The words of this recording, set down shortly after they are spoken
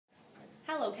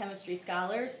fellow chemistry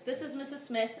scholars. This is Mrs.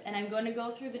 Smith, and I'm going to go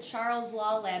through the Charles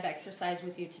Law lab exercise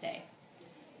with you today.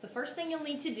 The first thing you'll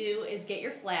need to do is get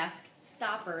your flask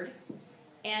stoppered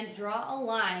and draw a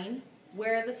line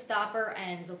where the stopper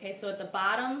ends. Okay, so at the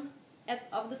bottom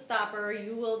of the stopper,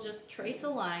 you will just trace a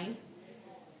line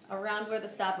around where the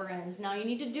stopper ends. Now you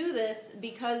need to do this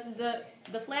because the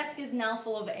flask is now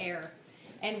full of air,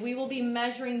 and we will be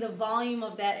measuring the volume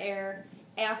of that air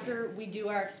after we do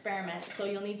our experiment. So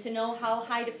you'll need to know how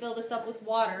high to fill this up with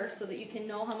water so that you can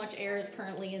know how much air is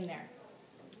currently in there.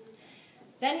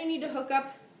 Then you need to hook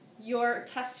up your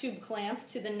test tube clamp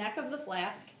to the neck of the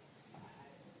flask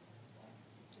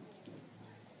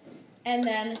and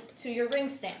then to your ring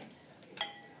stand.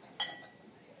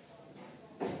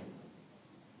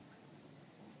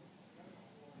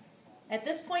 At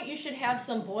this point you should have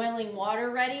some boiling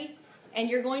water ready, and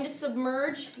you're going to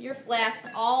submerge your flask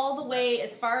all the way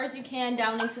as far as you can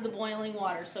down into the boiling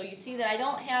water. So you see that I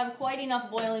don't have quite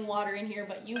enough boiling water in here,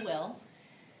 but you will.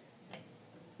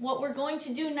 What we're going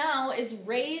to do now is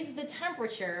raise the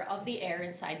temperature of the air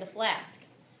inside the flask.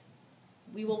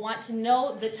 We will want to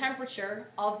know the temperature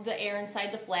of the air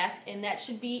inside the flask, and that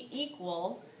should be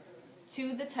equal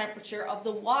to the temperature of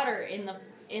the water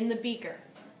in the beaker.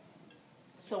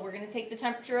 So we're going to take the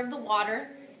temperature of the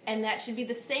water, and that should be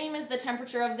the same as the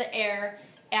temperature of the air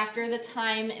after the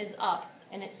time is up.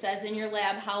 And it says in your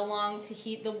lab how long to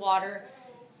heat the water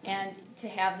and to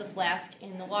have the flask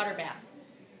in the water bath.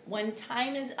 When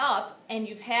time is up and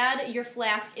you've had your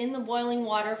flask in the boiling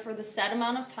water for the set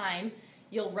amount of time,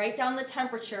 you'll write down the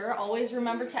temperature. Always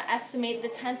remember to estimate the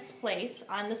tenths place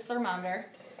on this thermometer.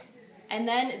 And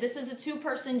then this is a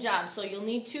two-person job, so you'll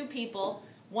need two people.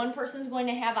 One person's going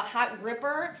to have a hot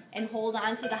gripper and hold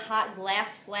on to the hot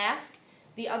glass flask.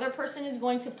 The other person is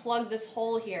going to plug this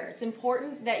hole here. It's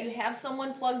important that you have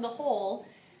someone plug the hole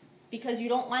because you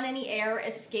don't want any air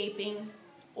escaping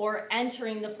or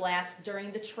entering the flask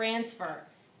during the transfer.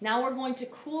 Now we're going to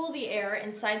cool the air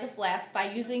inside the flask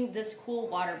by using this cool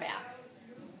water bath.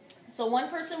 So one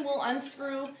person will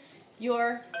unscrew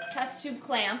your test tube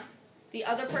clamp. The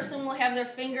other person will have their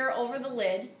finger over the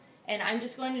lid. And I'm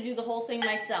just going to do the whole thing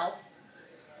myself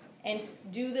and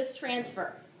do this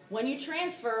transfer. When you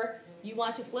transfer, you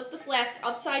want to flip the flask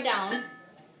upside down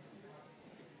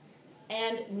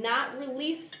and not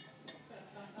release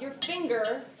your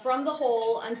finger from the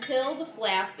hole until the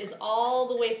flask is all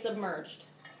the way submerged.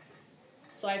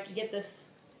 So I have to get this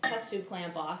test tube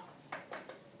clamp off.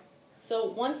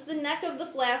 So once the neck of the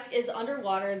flask is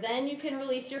underwater, then you can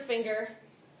release your finger.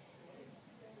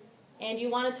 And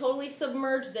you want to totally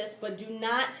submerge this, but do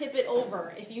not tip it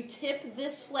over. If you tip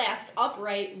this flask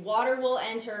upright, water will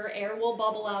enter, air will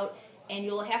bubble out, and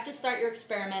you'll have to start your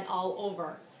experiment all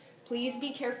over. Please be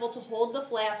careful to hold the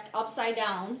flask upside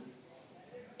down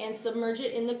and submerge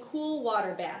it in the cool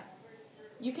water bath.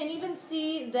 You can even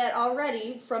see that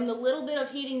already from the little bit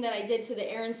of heating that I did to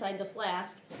the air inside the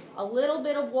flask, a little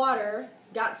bit of water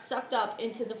got sucked up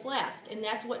into the flask, and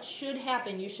that's what should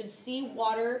happen. You should see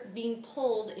water being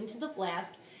pulled into the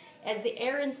flask as the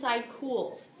air inside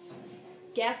cools.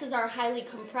 Gases are highly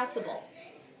compressible.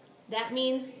 That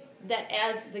means that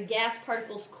as the gas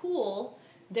particles cool,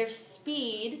 their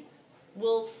speed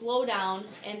will slow down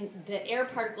and the air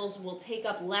particles will take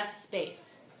up less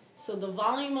space. So the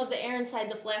volume of the air inside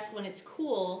the flask when it's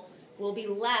cool will be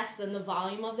less than the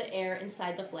volume of the air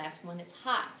inside the flask when it's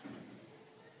hot.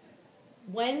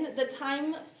 When the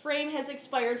time frame has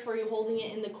expired for you holding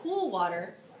it in the cool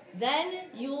water, then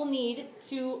you will need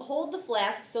to hold the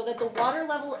flask so that the water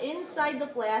level inside the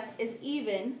flask is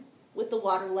even with the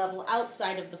water level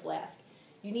outside of the flask.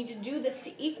 You need to do this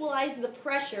to equalize the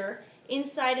pressure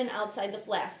inside and outside the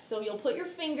flask. So you'll put your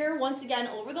finger once again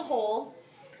over the hole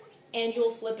and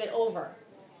you'll flip it over.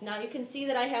 Now you can see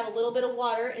that I have a little bit of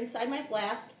water inside my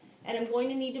flask, and I'm going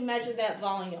to need to measure that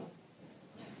volume.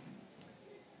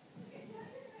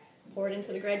 Pour it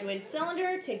into the graduated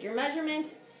cylinder, take your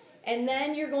measurement, and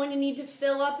then you're going to need to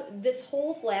fill up this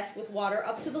whole flask with water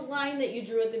up to the line that you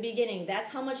drew at the beginning. That's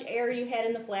how much air you had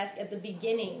in the flask at the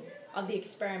beginning of the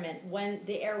experiment when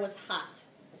the air was hot.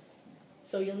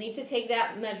 So you'll need to take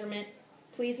that measurement.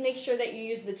 Please make sure that you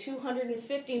use the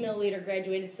 250 milliliter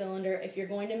graduated cylinder if you're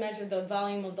going to measure the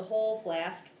volume of the whole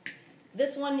flask.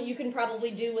 This one you can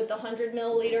probably do with the 100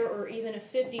 milliliter or even a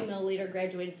 50 milliliter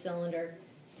graduated cylinder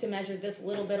to measure this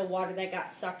little bit of water that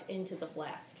got sucked into the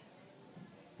flask.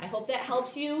 I hope that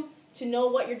helps you to know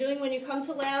what you're doing when you come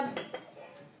to lab,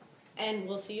 and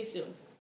we'll see you soon.